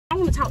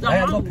me talk to her I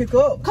gotta mama. go pick her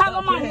up. Call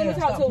her mama, let me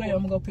talk to her. I'm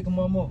gonna go pick her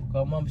mama up.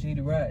 Cause mama, she need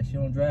to ride. She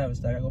don't drive and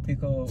stuff. I gotta go pick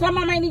her up. So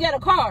mama ain't even got a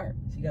car.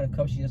 She got a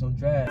couple, she just don't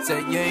drive.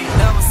 Said you ain't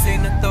never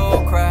seen a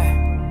thug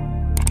cry.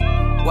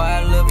 Why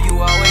I love you,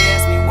 always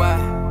ask me why.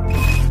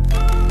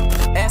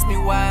 Ask me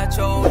why I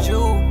chose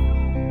you.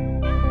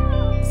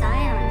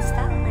 Zion,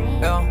 stop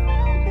playing. Yeah.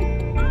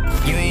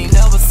 You ain't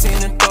never seen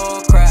a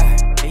thug cry.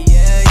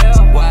 Yeah,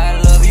 yeah. Why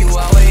I love you,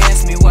 always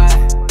ask me why.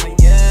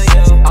 Yeah,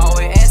 yeah.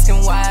 Always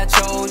asking why I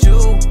chose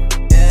you.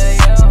 Yeah,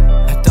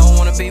 yeah. I don't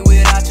wanna be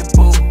without you,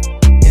 boo.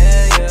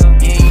 Yeah, yeah.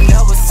 You ain't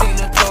never seen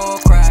a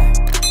thug cry.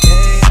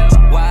 Yeah,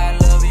 yeah. Why I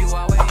love you,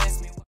 always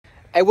ask me why.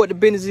 Hey, what the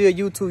business is,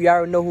 YouTube? Y'all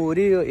already know who it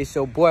is. It's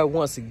your boy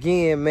once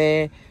again,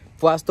 man.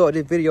 Before I start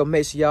this video,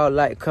 make sure y'all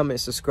like, comment,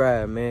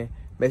 subscribe, man.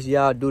 Make sure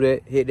y'all do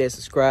that. Hit that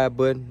subscribe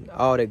button.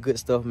 All that good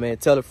stuff, man.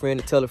 Tell a friend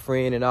to tell a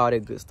friend and all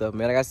that good stuff,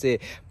 man. Like I said,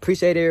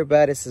 appreciate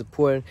everybody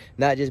supporting,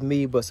 not just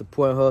me, but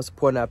supporting her,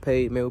 supporting our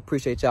page, man. We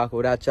appreciate y'all.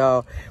 Without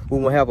y'all, we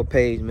won't have a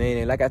page, man.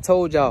 And like I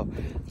told y'all,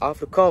 I'm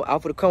for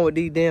to come with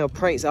these damn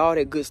pranks, all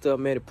that good stuff,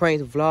 man. The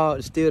pranks, the vlog,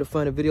 the still the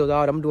funny videos,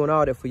 all that. I'm doing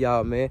all that for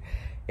y'all, man.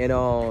 And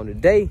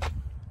today,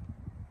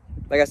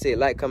 like I said,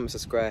 like, comment,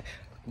 subscribe.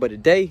 But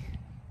today,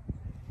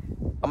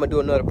 I'm gonna do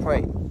another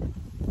prank.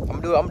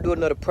 I'm gonna do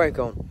another prank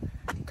on her.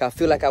 Cause I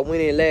feel like I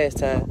went in last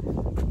time,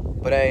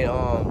 but I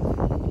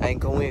ain't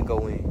go in.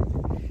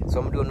 So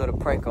I'm gonna do another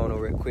prank on her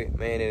real quick,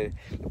 man. And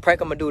the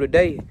prank I'm gonna do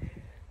today,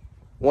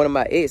 one of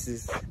my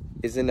exes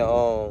is in the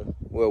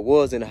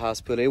was in the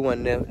hospital. It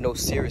wasn't no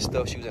serious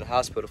stuff she was in the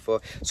hospital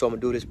for. So I'm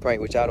gonna do this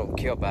prank, which I don't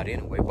care about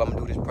anyway. But I'm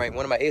gonna do this prank.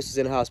 One of my exes was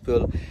in the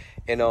hospital,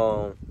 and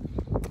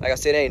like I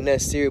said, it ain't nothing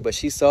serious, but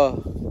she saw.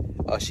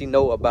 She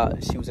know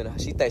about she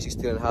thinks she's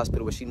still in the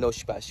hospital, but she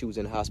knows she was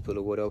in the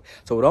hospital or whatever.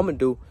 So what I'm gonna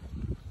do,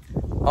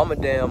 I'm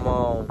gonna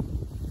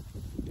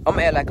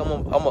act like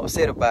I'm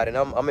upset about it.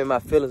 I'm in my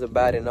feelings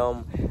about it. And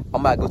I'm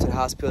about to go to the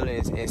hospital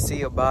and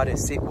see about it,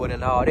 sit with her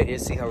and all that,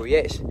 and see her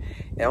reaction.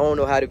 And I don't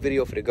know how the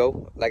video for to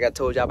go. Like I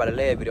told y'all about the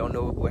last video, I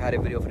don't know how the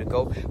video for to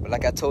go. But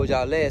like I told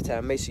y'all last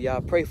time, make sure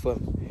y'all pray for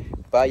me.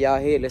 Bow y'all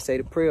head, let's say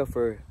the prayer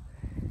for her.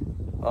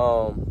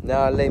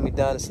 Now I lay me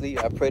down to sleep.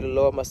 I pray the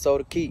Lord my soul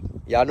to keep.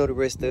 Y'all know the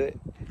rest of it.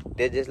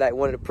 That's just like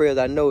one of the prayers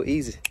I know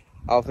easy.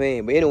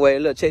 Offhand. But anyway,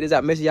 look, check this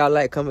out. Make sure y'all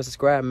like, comment,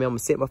 subscribe, man. I'm gonna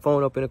set my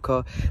phone up in the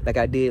car like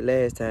I did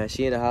last time.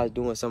 She in the house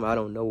doing something I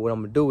don't know what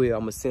I'm gonna do with. I'm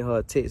gonna send her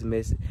a text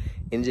message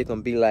and just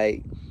gonna be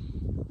like,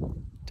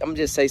 I'm gonna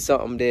just say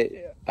something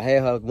that I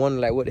had her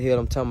wondering like what the hell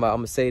I'm talking about. I'm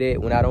gonna say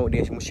that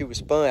when she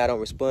respond, I don't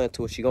respond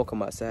to her. She gonna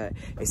come outside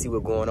and see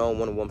what's going on.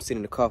 One of them I'm sitting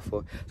in the car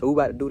for. So we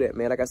about to do that,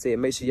 man. Like I said,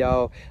 make sure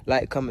y'all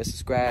like, comment,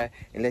 subscribe,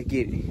 and let's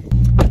get it.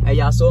 Hey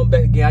y'all, so I'm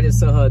back again. I just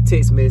sent her a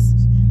text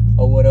message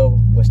or whatever.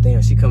 But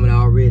damn, she coming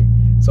out already.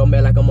 So I'm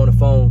at like I'm on the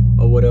phone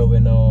or whatever,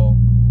 and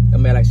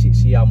I'm at like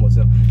she almost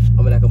up.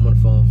 I'm at like I'm on the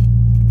phone.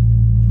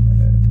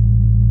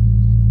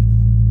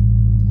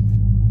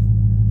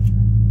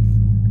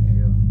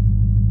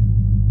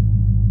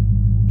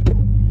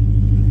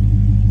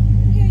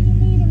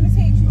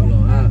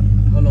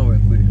 Hold on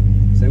real quick.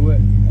 Say what?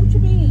 What you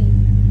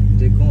mean?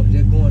 Just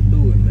going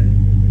through it, man.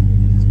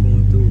 Just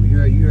going through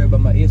it. You heard about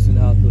my ex in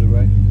the hospital,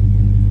 right?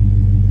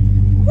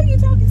 Who you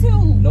talking to?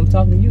 No, I'm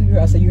talking to you.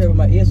 I said you heard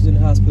about my ex was in the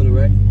hospital,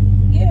 right?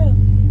 Yeah.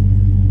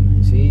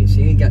 She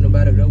ain't got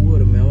nobody up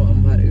with her,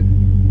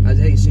 man. I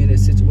just hate seeing that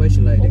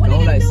situation like that. What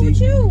I don't do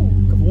with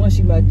you? Cause for one,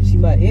 she my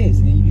ex.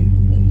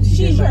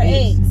 She's your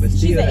ex. But still,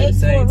 She's at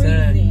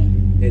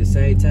the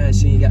same time,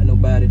 she ain't got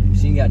nobody.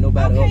 She ain't got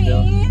nobody up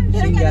there.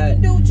 That ain't got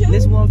nothing to do with you.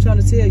 Listen, what I'm trying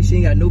to tell you. She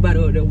ain't got nobody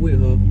up there with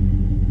her.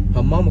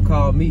 Her mama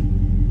called me.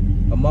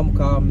 Her mama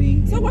called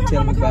me. So what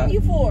her mama called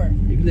you for?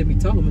 If you let me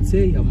talk, I'm gonna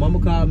tell you. Her mama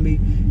called me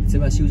and said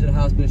about she was in the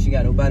hospital. She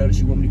got nobody up there.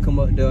 She want me to come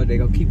up there. They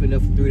gonna keep her there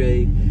for 3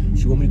 days.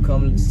 She want me to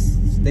come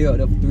stay up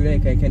there for 3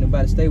 days. Can't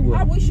nobody stay with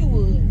her. I wish you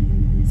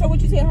would. So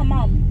what you tell her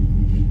mama?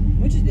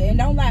 And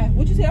don't lie.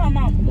 What you tell her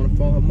mama? I'm on the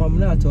phone with her mama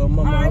now. I told her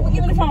mama. All right, well,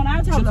 give me the phone.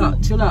 I'll talk to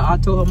you. Chill out. I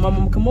told her mama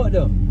I'm gonna come up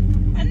there.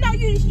 No,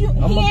 he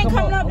ain't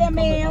coming up there,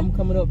 man. I'm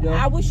coming up there.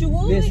 I wish you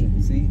would.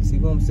 Listen, see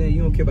what I'm saying?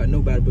 You don't care about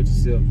nobody but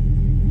yourself.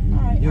 All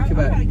right, I'm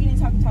about to get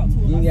in and talk to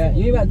her. You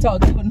ain't about to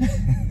talk to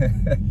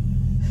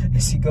her.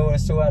 She going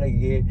to show out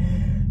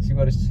again. She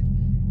going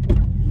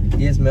to.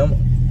 Yes, ma'am.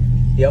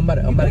 Yeah, I'm about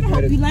to get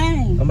ready.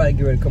 I'm about to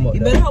get ready to come up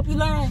there. You better hope you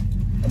lying.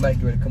 I'm about to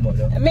get ready to come up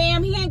there.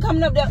 Ma'am, he ain't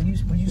coming up there. You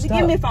stop.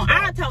 Give me the phone.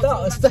 I'll talk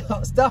to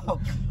him.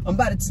 Stop. I'm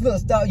about to look.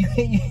 Stop.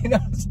 You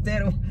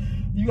understand?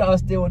 You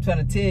understand what I'm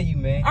trying to tell you,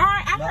 man. All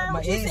right, I heard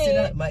what you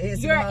said. My ex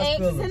Your ex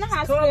is in the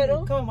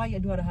hospital. Come on, why you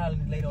do her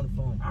hollering late on the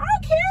phone? I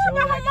don't care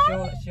about her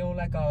mama. She don't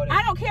like all that.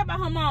 I don't care about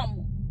her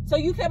mama. So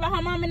you care about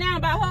her mama now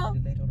about her?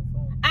 Late on the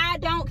phone. I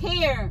don't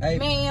care, hey,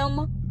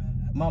 ma'am.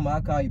 Mama,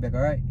 I'll call you back,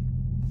 all right?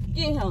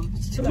 Get him.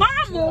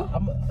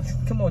 Mama!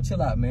 Come on, chill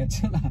out, man.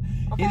 Chill out.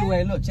 Okay.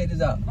 Anyway, look, check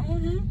this out. Come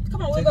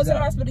on, we'll go to the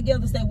hospital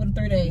together, stay with her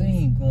 3 days. You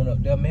ain't going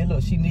up there, man.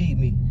 Look, she need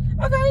me.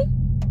 Okay.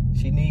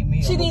 She need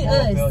me. She need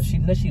us. She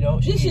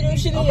don't. She need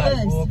us. I'm about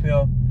to go up here,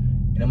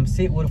 and I'm gonna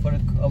sit with her for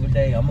the other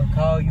day. I'm gonna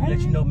call you, let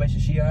you know, make sure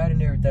she alright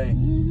and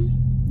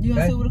everything. You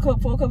gonna sit with her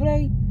for a couple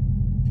days?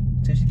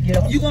 Get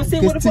up. You gonna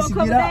sit with her for a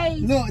couple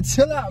days? Look,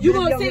 chill out. You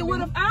man. gonna sit with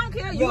her? I don't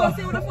care. You gonna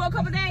sit with her for a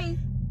couple days?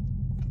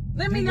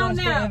 Let me know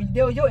now.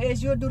 Your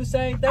ex, you'll do the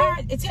same thing. All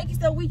right, and take your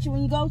stuff with you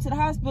when you go to the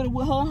hospital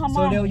with her and her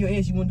mom. So then your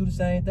ex, you wanna do the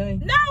same thing?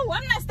 No,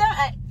 I'm not stuck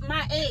at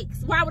my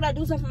ex. Why would I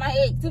do something for my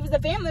ex? If it's a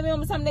family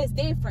member, something that's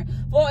different.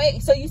 For an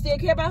ex, so you still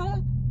care about her?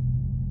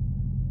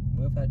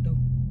 What if I do?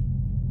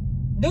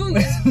 Do you?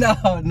 No,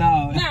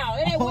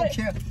 it ain't what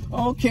I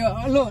don't care.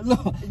 Look.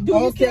 Do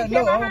you still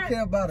care about I her? don't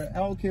care about her. I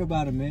don't care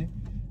about her, man.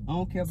 I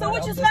don't care about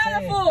her. So what you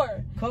smiling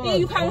for? Then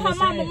you call her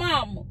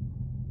mama.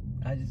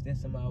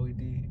 That's something I always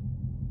did.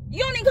 You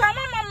don't even call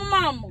my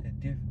mama. It's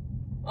different.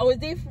 Oh, it's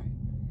different.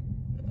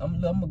 I'm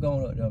gonna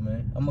go up there,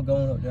 man. I'm gonna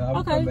go up there. I'm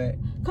gonna come back.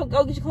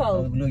 Go get your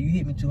clothes. Look, you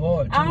hit me too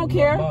hard. I don't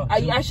care.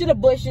 I should have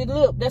bushed your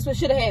lip. That's what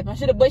should have happened. I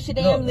should have bushed your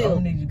damn lip. I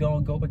don't need you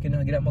to go back in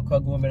there, get out my car,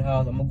 go in the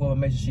house. I'm gonna go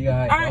and make sure she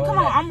alright. All right, come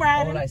on. I'm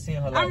riding. I don't like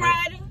seeing her like I'm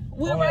riding.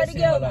 We'll ride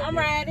together. I'm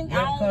riding.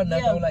 I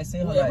don't like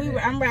seeing her like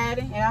that. I'm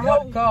riding. And I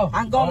hope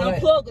I'm gonna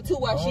unplug her too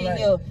while she in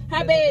there.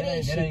 How bad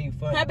is she?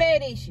 How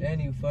bad is she? That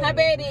ain't even funny. How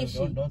bad is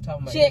she? Don't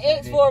talk about she an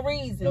ex for a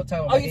reason.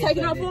 Oh, you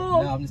taking her for?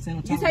 No, I'm just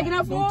saying. You taking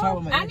her for?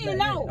 I need to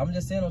know. I'm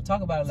just saying, don't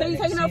talk about it like that. So you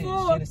taking her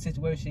for? She in a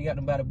situation, she got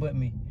nobody but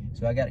me.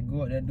 So I got to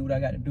go out there and do what I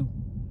got to do.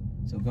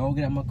 So go and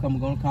get out my car. I'm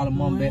going to call her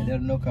mom back. Let her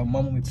know because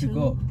mom want me to pick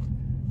up.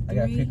 I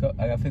got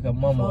to pick her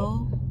mama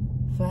up.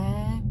 4,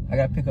 5. I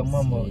got to pick her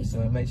mama up. So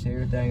make sure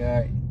everything all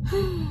right.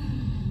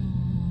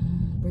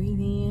 Breathe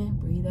in,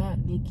 breathe out,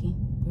 Nikki.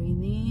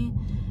 Breathe in,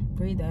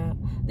 breathe out.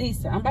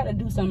 Listen, I'm about to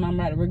do something I'm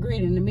about to regret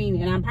in a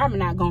minute, and I'm probably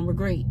not gonna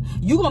regret.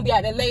 You gonna be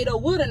out there laid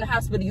up wood in the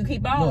hospital. You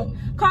keep on. Look,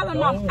 call her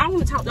mom. I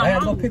want to talk to her mom. I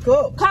gotta go pick her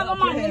up. Call her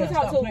mom. Let me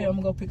talk to her. I'm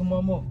gonna go pick her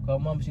mom up.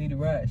 Cause mom, she need to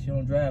ride. She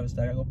don't drive,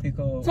 so I gotta go pick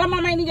her up. So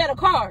mom ain't even got a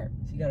car.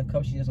 She got a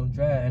car. She just don't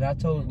drive. And I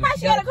told her. How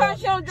she got a car?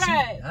 She don't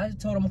drive. I just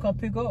told her I'm gonna come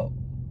pick her up.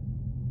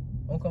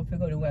 I'm gonna come pick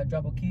her up. Then we gotta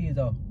drop her kids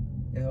off.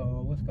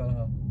 What's called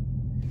her?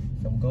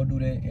 So I'm gonna go do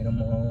that, and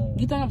I'm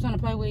You think I'm trying to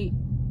play with you?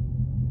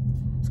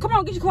 So come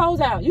on, get your clothes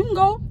out. You can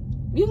go.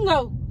 You can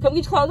go. Come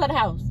get your clothes out of the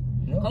house.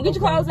 No, come get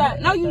your clothes out.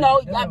 No, you know.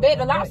 I bet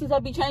the locks will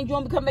be changed. You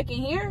want me to come back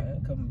in here?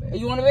 Coming back.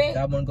 You want to bet?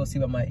 I want to go see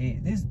about my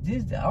ex.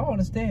 This, I don't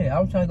understand.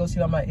 I'm trying to go see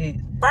about my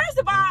ex. First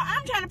of all,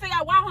 I'm trying to figure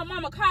out why her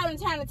mama calling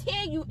trying to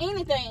tell you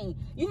anything.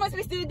 You must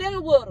be still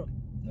dealing with her.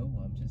 No,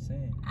 I'm just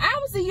saying.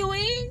 Obviously, you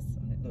is.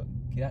 Look,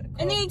 get out the car.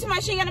 And then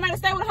tomorrow she ain't got nobody to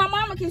stay with her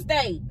mama can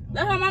stay.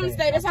 Let her mama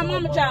stay. That's her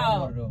mama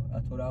job. I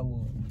told her I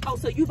would. Oh,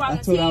 so you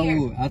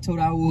volunteered. I told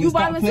her I would. You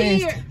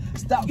volunteered.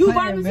 Stop you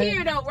playing,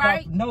 volunteered man. though,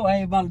 right? No, I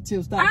ain't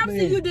volunteered. Stop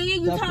Obviously playing. you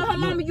did. You told her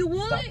mama you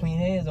would. Stop putting your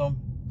hands on me.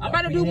 I'm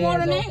about to do more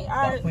than that. All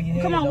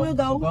right. Come on, we'll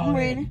go. I'm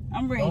ready.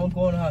 I'm ready. Don't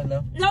go in the house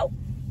now. Nope.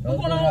 Come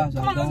on, let's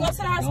go to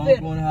the hospital.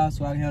 Don't go in the house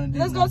so I can handle this.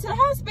 Let's go to the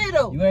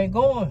hospital. You ain't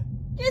going.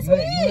 Yes, we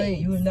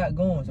is. You is not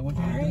going. So what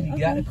you need to do? You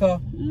get out the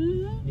car.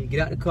 You get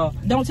out the car.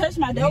 Don't touch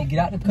my dope. Get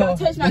out the car. Don't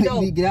touch my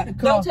dope. You get out the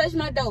car. Don't touch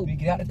my dope. You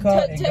get out the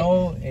car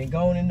and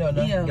go in there.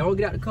 Yeah. Go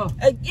get out the car.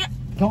 Yeah.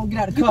 Go get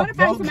out the car. You better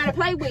find somebody to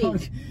play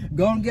with.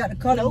 Go and get out the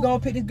car. Let's go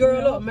and pick this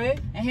girl up, man.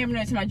 And him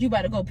and that you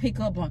about to go pick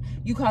up on.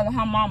 You calling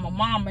her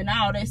mama and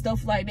all that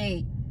stuff like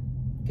that.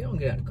 Get out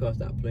the car.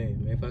 Stop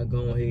playing, man. If I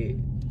go ahead.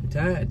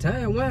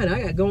 Time wine.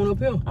 I got going up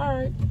here. All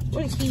right.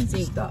 What the keys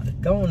is? Stop.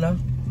 Go on now.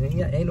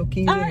 Ain't no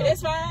keys. All right,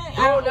 that's fine.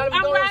 I'm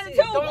riding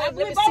too.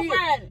 We both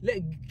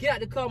riding. Get out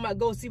the car. I might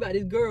go see about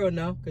this girl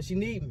now, cause she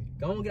need me.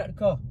 Go on, get out the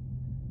car.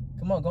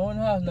 Come on, go in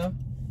the house now.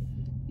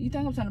 You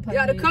think I'm trying to play?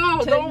 Get out the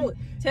car. Don't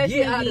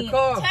get out the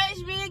car. Touch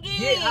me again.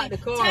 Get out the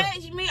car.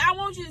 Touch me. I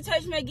want you to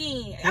touch me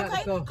again.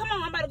 Okay. Come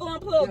on. I'm about to go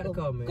unplug her.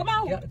 Come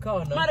on. Get out the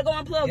car now. I'm about to go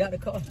unplug her. Get out the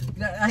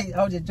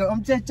car.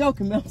 I'm just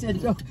joking, man.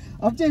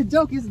 I'm just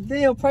joking. It's a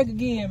damn prank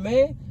again,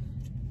 man.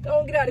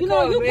 Don't get out the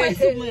car, man. You play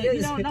too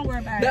much. Don't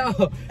worry about it.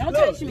 No. Don't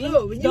touch me.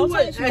 Don't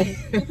touch me.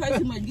 You play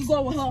too much. You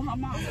go with her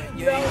mama.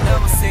 You ain't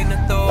never